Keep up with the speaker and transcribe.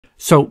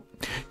So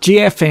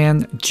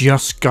GFN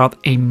just got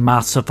a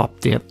massive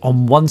update.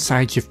 On one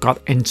side you've got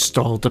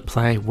install to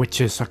play, which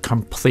is a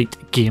complete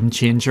game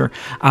changer,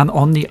 and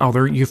on the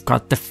other you've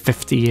got the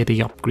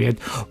 5080 upgrade,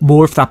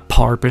 more of that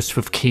power boost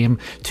we've came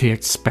to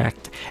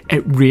expect.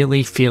 It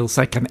really feels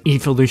like an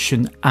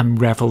evolution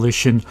and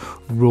revolution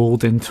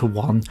rolled into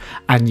one,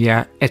 and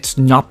yeah, it's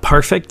not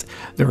perfect,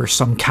 there are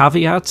some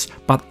caveats,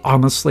 but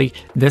honestly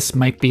this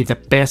might be the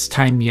best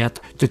time yet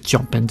to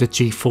jump into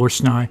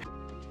GeForce Now.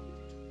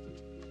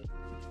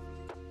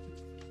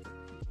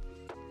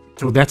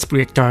 So let's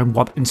break down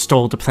what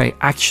install to play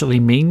actually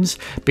means,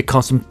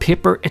 because on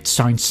paper it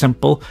sounds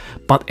simple,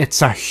 but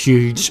it's a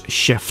huge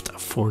shift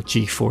for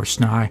GeForce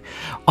Now.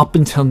 Up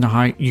until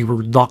now you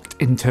were locked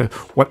into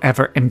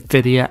whatever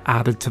Nvidia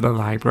added to the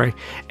library.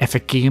 If a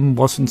game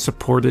wasn't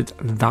supported,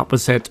 that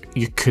was it,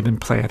 you couldn't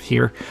play it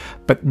here.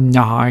 But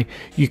now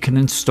you can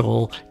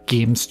install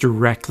games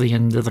directly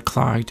into the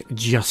cloud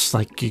just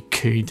like you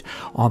could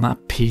on a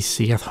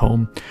PC at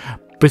home.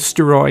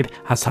 Boosteroid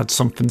has had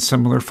something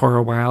similar for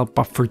a while,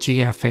 but for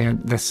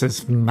GFN this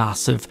is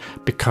massive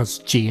because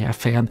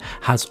GFN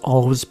has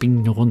always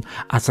been known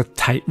as a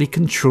tightly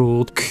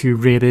controlled,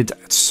 curated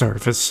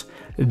service.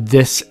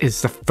 This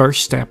is the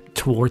first step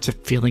towards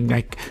it feeling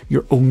like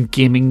your own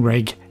gaming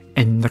rig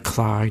in the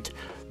cloud.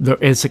 There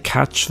is a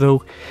catch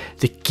though,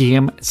 the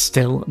game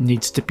still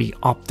needs to be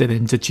opted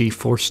into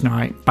GeForce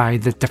Now by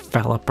the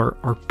developer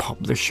or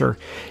publisher.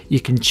 You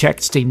can check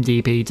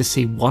SteamDB to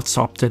see what's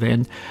opted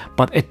in,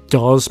 but it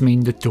does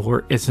mean the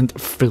door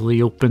isn't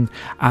fully open,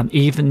 and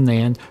even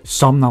then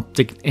some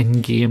opted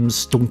in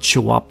games don't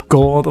show up.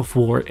 God of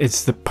War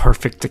is the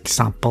perfect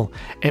example.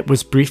 It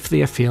was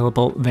briefly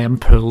available then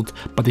pulled,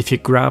 but if you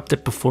grabbed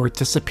it before it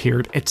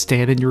disappeared it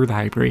stayed in your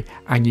library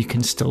and you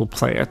can still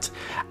play it.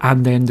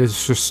 And then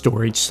there's the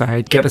storage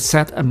side. Get a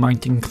set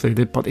amount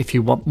included, but if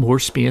you want more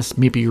space,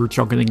 maybe you're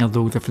juggling a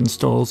load of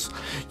installs,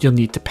 you'll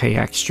need to pay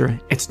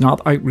extra. It's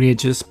not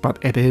outrageous, but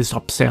it is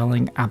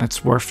upselling, and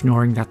it's worth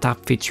knowing that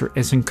that feature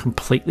isn't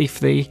completely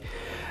free.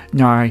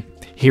 Now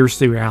here's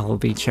the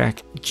reality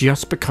check.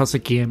 Just because a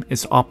game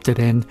is opted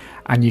in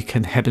and you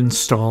can hit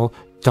install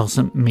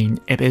doesn't mean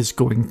it is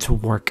going to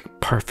work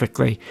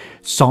perfectly.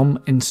 Some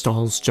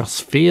installs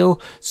just fail,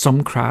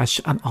 some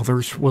crash, and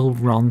others will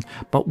run,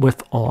 but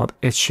with odd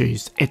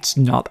issues. It's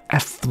not a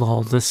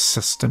flawless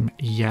system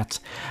yet.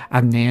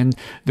 And then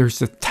there's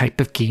the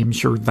type of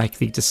games you're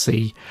likely to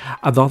see.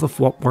 A lot of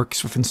what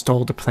works with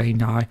install to play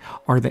now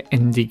are the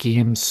indie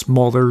games,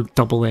 smaller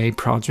AA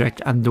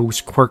project, and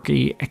those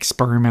quirky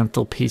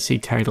experimental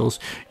PC titles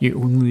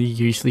you only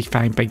usually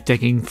find by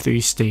digging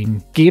through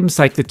Steam. Games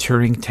like the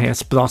Turing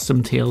Test,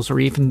 Blossom Tales, or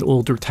even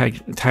older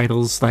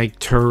titles like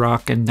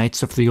Turok and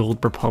Knights of the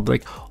Old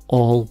Republic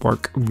all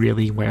work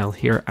really well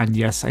here. And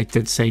yes, I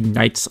did say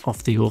Knights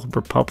of the Old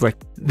Republic.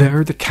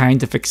 They're the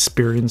kind of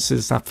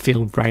experiences that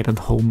feel right at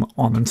home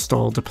on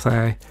install to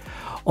play.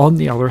 On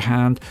the other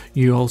hand,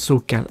 you also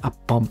get a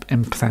bump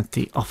in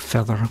plenty of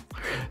filler.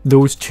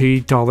 Those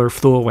 $2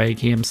 throwaway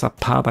games that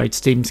pad out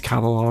Steam's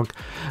catalogue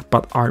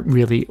but aren't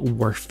really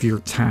worth your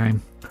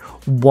time.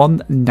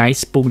 One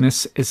nice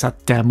bonus is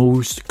that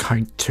demos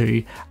count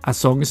too,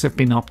 as long as they've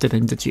been opted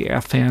into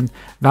GFN.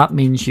 That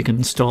means you can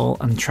install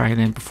and try it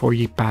in before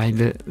you buy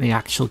the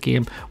actual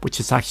game, which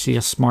is actually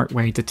a smart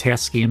way to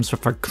test games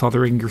without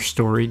cluttering your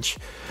storage.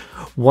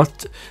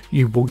 What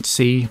you won't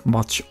see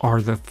much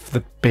are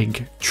the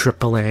big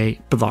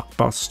AAA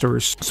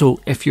blockbusters. So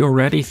if you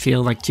already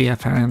feel like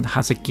GFN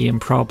has a game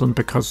problem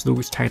because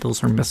those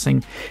titles are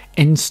missing,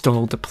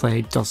 install to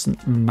play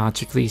doesn't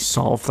magically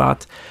solve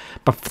that.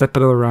 But flip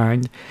it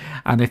around,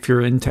 and if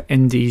you're into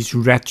indies,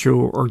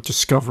 retro, or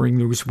discovering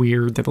those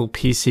weird little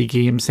PC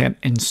games, then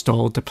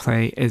install to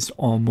play is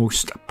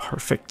almost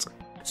perfect.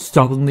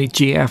 Suddenly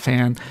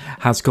GFN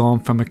has gone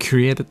from a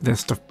curated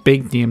list of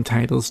big name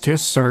titles to a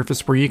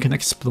service where you can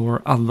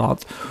explore a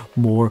lot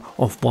more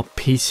of what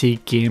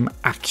PC game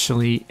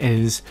actually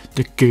is,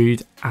 the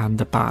good and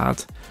the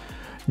bad.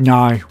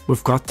 Now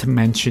we've got to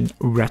mention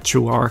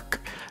RetroArch,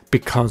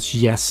 because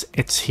yes,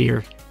 it's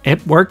here,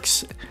 it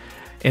works,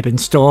 it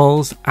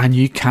installs, and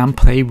you can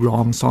play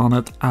ROMs on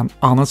it. And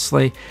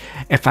honestly,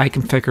 if I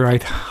can figure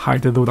out how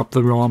to load up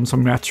the ROMs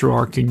on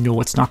RetroArch, you know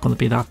it's not going to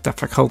be that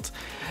difficult.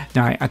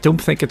 Now, I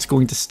don't think it's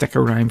going to stick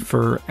around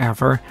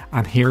forever,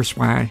 and here's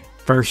why.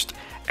 First,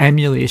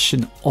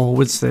 emulation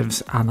always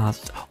lives on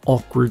that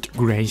awkward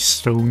grey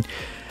stone,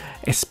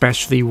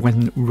 especially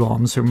when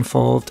ROMs are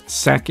involved.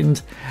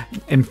 Second,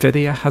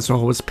 Nvidia has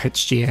always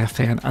pitched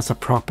GFN as a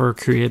proper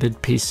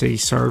created PC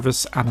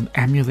service, and an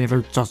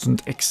emulator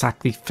doesn't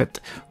exactly fit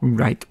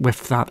right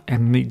with that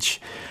image.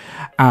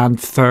 And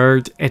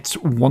third, it's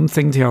one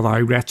thing to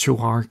allow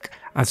RetroArch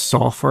as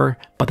software,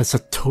 but it's a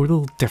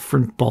total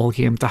different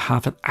ballgame to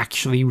have it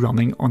actually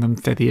running on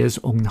Nvidia's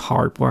own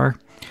hardware.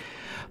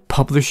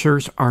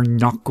 Publishers are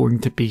not going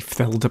to be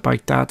thrilled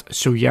about that,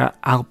 so yeah,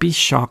 I'll be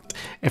shocked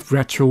if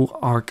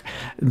RetroArch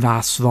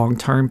lasts long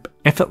term.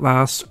 If it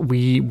lasts,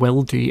 we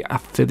will do a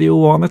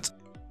video on it.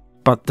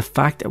 but the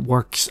fact it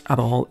works at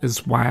all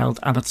is wild,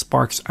 and it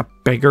sparks a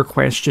bigger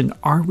question.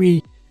 Are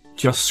we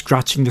just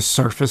scratching the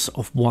surface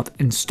of what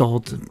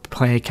installed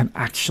play can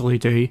actually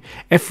do?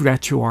 If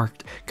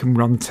RetroArch can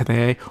run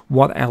today,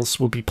 what else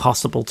will be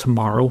possible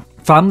tomorrow?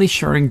 Family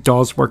sharing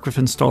does work with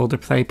install to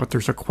play, but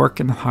there's a quirk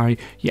in how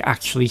you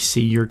actually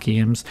see your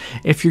games.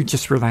 If you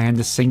just rely on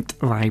the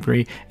synced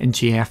library in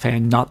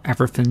GFN, not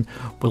everything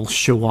will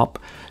show up.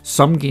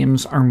 Some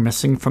games are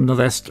missing from the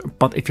list,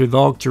 but if you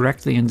log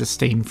directly into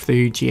Steam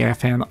through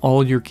GFN,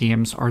 all your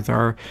games are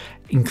there,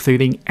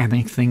 including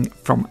anything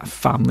from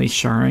family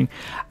sharing,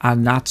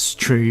 and that's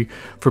true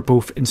for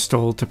both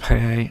install to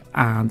play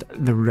and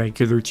the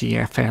regular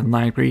GFN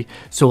library.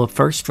 So at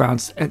first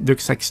glance it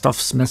looks like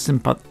stuff's missing,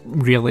 but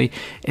really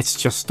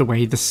it's just the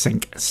way the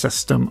sync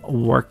system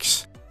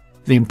works.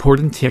 The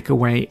important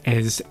takeaway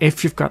is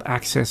if you've got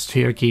access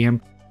to a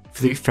game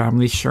through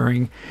family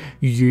sharing,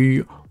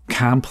 you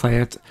can play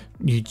it.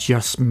 You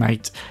just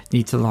might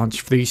need to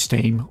launch through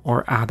Steam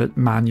or add it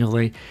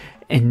manually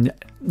in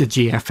the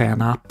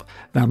GFN app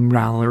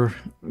rather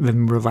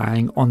than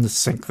relying on the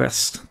sync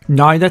list.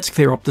 Now let's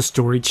clear up the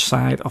storage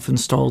side of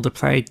install to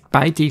play.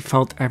 By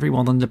default,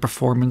 everyone in the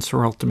performance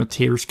or ultimate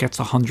tiers gets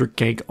 100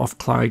 gig of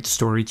cloud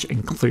storage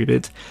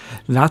included.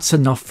 That's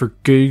enough for a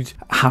good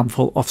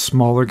handful of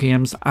smaller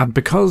games, and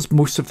because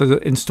most of the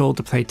install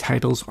to play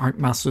titles aren't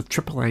massive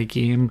AAA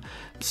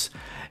games,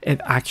 it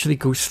actually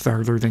goes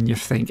further than you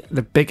think.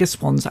 The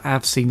biggest ones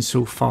I've seen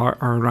so far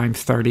are around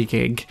 30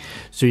 gig,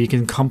 so you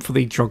can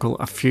comfortably juggle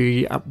a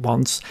few at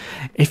once.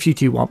 If you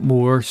do want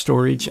more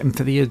storage,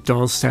 Nvidia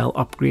does sell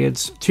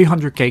upgrades: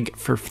 200 gig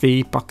for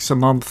 $3 a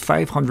month,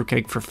 500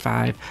 gig for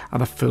 $5,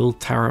 and a full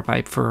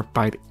terabyte for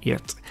about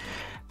 $8.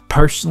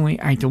 Personally,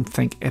 I don't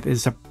think it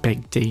is a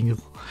big deal.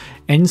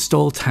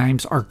 Install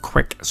times are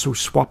quick, so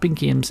swapping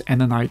games in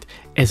and out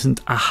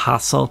isn't a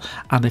hassle,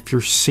 and if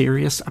you're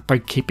serious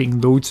about keeping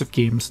loads of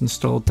games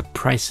installed, the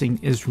pricing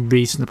is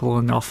reasonable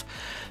enough,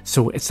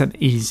 so it's an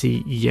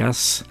easy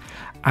yes.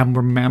 And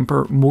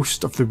remember,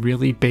 most of the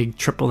really big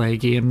AAA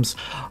games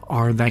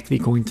are likely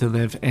going to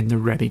live in the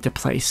ready to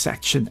play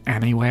section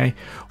anyway,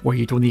 where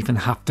you don't even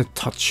have to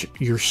touch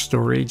your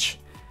storage.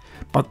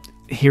 But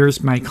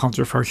here's my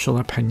controversial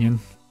opinion.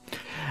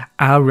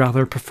 I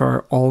rather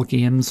prefer all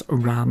games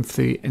ran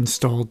through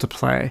install to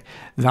play.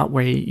 That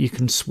way you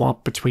can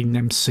swap between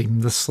them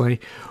seamlessly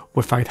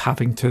without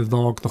having to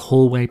log the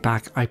whole way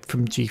back out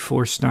from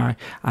GeForce Now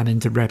and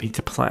into ready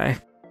to play.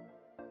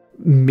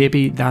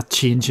 Maybe that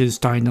changes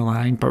down the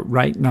line, but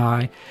right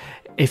now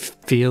it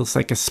feels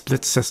like a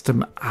split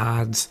system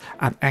adds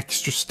an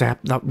extra step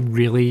that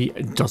really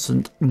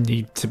doesn't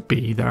need to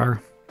be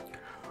there.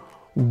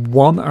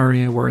 One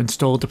area where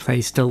install to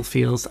play still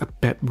feels a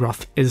bit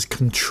rough is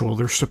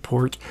controller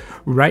support.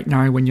 Right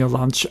now when you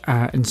launch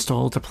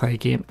install to play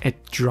game,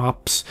 it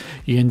drops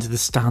you into the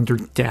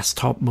standard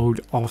desktop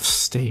mode of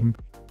Steam.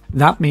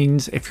 That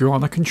means if you're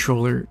on a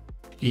controller,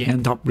 you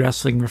end up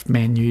wrestling with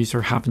menus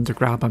or having to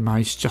grab a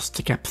mouse just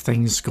to get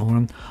things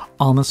going.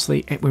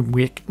 Honestly, it would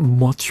make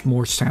much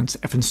more sense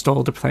if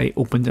install to play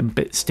opened in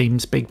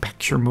Steam's big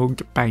picture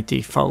mode by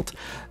default.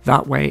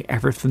 That way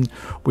everything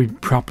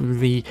would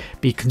probably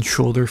be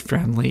controller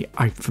friendly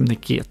out from the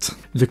gate.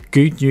 The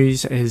good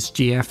news is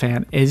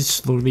GFN is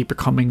slowly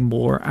becoming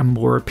more and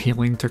more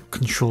appealing to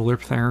controller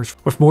players.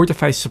 With more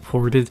device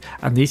supported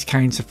and these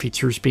kinds of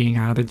features being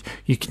added,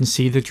 you can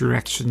see the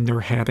direction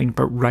they're heading,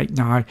 but right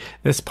now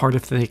this part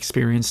of the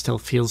experience still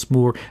feels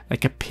more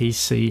like a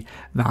PC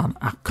than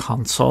a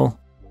console.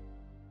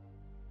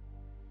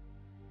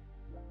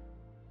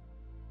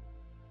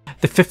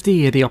 The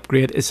 5080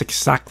 upgrade is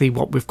exactly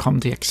what we've come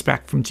to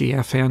expect from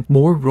GFN.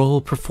 More raw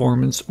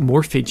performance,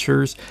 more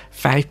features,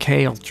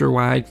 5K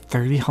ultrawide,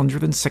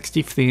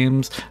 3060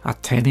 frames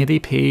at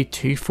 1080p,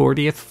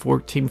 240 at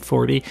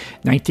 1440,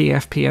 90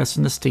 FPS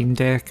in the Steam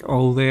Deck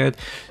OLED,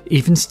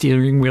 even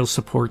steering wheel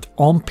support.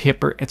 On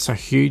paper it's a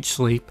huge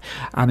leap,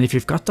 and if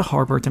you've got the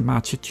hardware to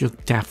match it, you'll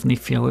definitely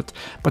feel it.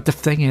 But the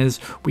thing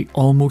is, we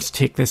almost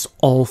take this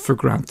all for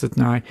granted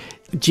now.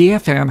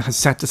 GFN has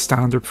set the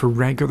standard for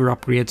regular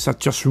upgrades that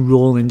just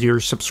roll into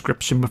your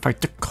subscription without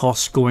the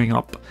cost going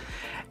up.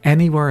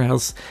 Anywhere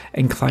else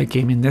in cloud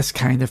gaming, this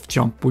kind of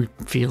jump would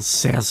feel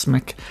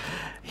seismic.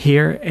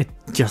 Here it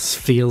just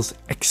feels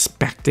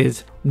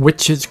expected,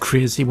 which is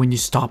crazy when you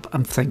stop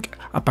and think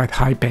about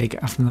how big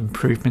of an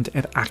improvement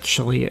it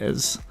actually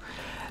is.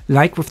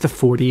 Like with the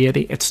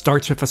 4080, it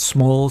starts with a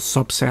small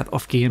subset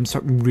of games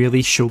that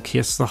really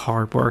showcase the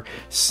hardware: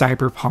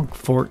 Cyberpunk,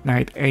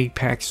 Fortnite,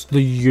 Apex,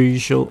 the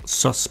usual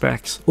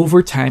suspects.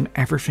 Over time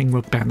everything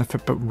will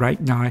benefit, but right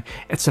now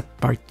it's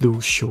about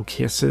those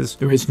showcases.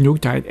 There is no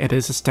doubt it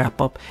is a step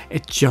up,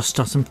 it just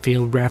doesn't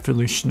feel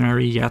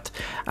revolutionary yet,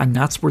 and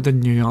that's where the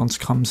nuance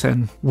comes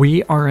in.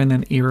 We are in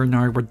an era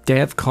now where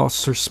dev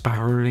costs are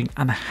spiraling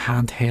and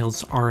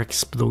handhelds are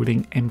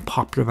exploding in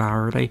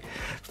popularity.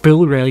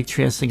 Full ray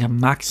tracing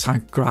and max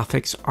sound,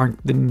 graphics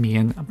aren't the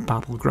main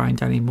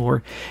battleground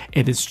anymore.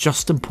 It is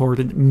just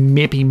important,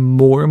 maybe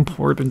more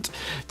important,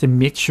 to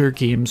make sure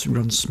games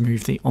run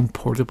smoothly on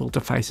portable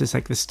devices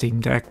like the Steam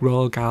Deck,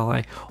 ROG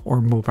Ally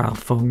or mobile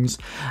phones,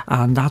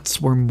 and that's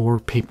where more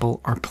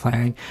people are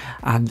playing,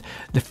 and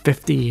the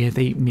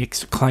 5080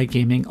 makes cloud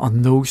gaming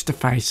on those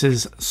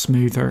devices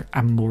smoother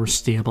and more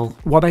stable.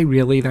 What I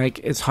really like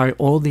is how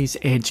all these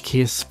edge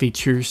case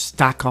features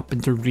stack up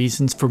into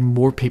reasons for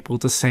more people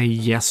to say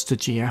yes to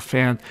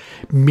GFN.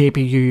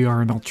 Maybe you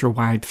are an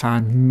ultra-wide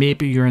fan,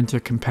 maybe you're into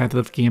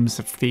competitive games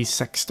at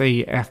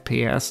 360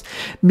 FPS,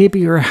 maybe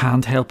you're a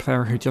handheld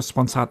player who just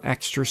wants that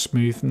extra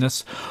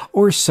smoothness,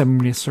 or a sim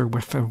racer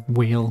with a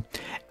wheel.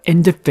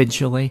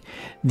 Individually,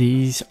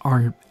 these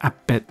are a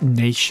bit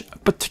niche,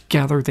 but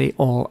together they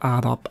all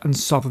add up, and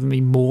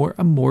suddenly more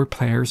and more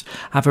players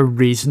have a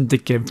reason to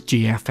give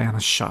GFN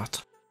a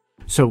shot.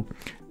 So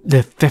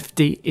the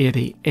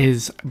 5080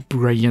 is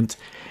brilliant,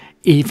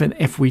 even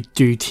if we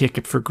do take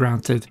it for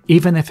granted.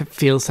 Even if it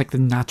feels like the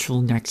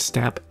natural next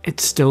step,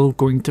 it's still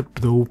going to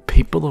blow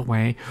people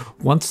away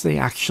once they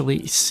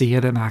actually see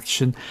it in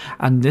action,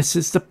 and this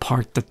is the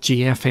part that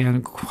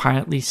GFN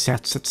quietly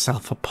sets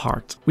itself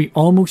apart. We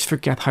almost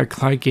forget how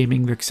cloud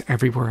gaming looks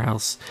everywhere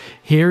else.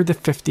 Here the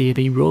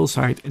 5080 rolls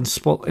out,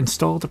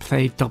 install to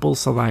play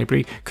doubles the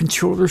library,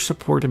 controller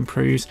support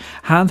improves,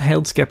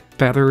 handhelds get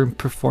better in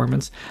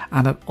performance,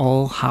 and it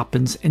all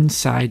happens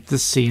inside the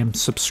same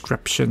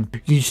subscription.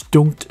 You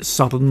don't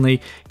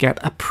suddenly get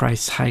a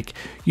price hike,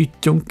 you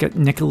don't get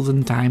nickel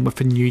and dime with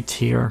a new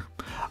tier.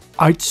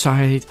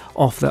 Outside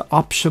of the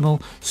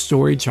optional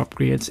storage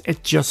upgrades,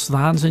 it just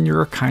lands in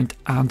your account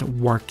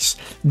and works.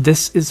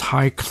 This is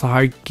how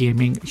cloud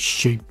gaming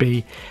should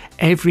be.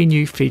 Every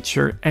new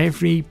feature,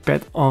 every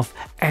bit of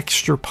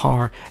extra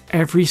power,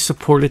 every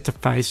supported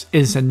device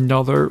is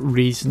another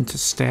reason to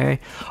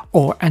stay,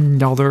 or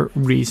another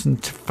reason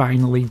to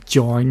finally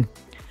join.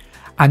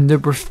 And the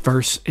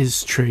reverse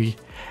is true.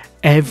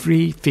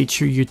 Every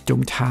feature you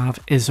don't have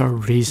is a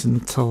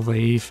reason to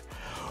leave.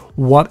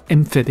 What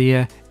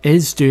Nvidia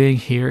is doing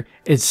here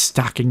is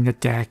stacking the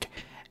deck.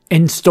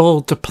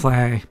 Installed to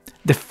play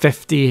the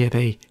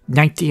 5080,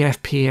 90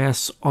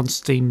 FPS on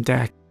Steam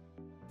Deck,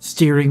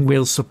 steering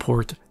wheel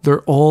support.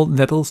 They're all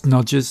little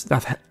nudges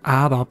that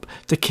add up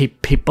to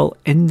keep people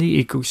in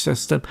the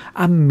ecosystem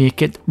and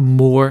make it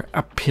more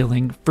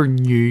appealing for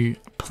new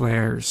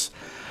players.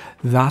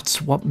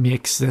 That's what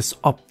makes this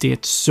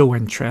update so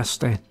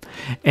interesting.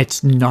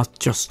 It's not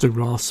just the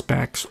raw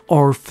specs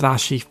or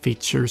flashy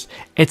features,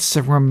 it's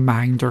a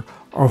reminder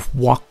of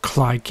what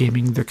cloud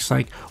gaming looks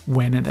like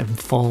when it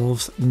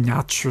evolves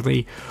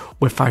naturally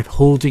without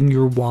holding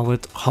your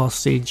wallet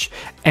hostage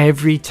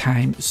every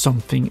time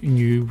something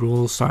new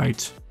rolls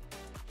out.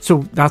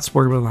 So that's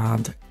where we'll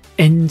land.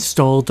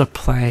 Install to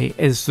play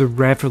is the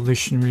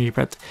revolutionary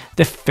bit,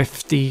 the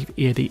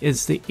 5080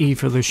 is the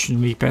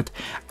evolutionary bit,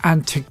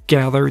 and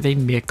together they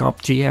make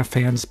up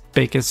GFN's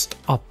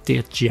biggest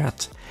update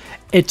yet.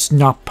 It's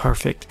not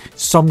perfect,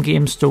 some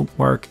games don't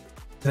work,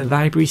 the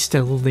library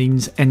still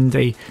leans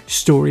indie,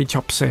 storage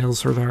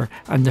upsells are there,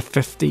 and the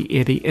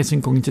 5080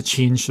 isn't going to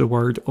change the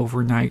world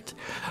overnight.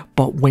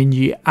 But when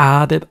you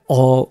add it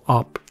all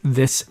up,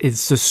 this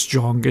is the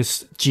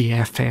strongest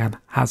GFN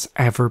has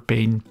ever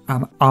been.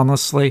 And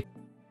honestly,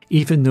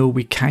 even though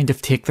we kind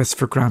of take this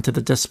for granted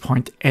at this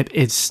point, it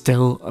is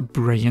still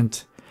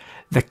brilliant.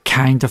 The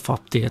kind of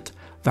update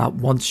that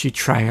once you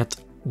try it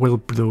will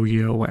blow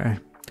you away.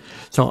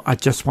 So I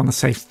just want to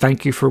say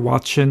thank you for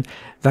watching,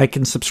 like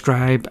and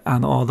subscribe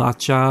and all that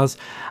jazz,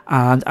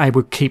 and I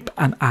will keep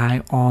an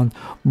eye on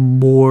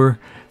more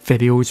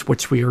videos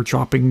which we are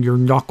dropping. You're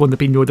not going to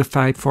be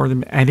notified for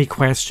them. Any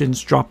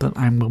questions, drop them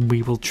and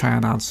we will try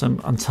and answer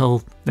them.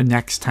 Until the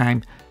next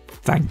time,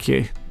 thank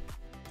you.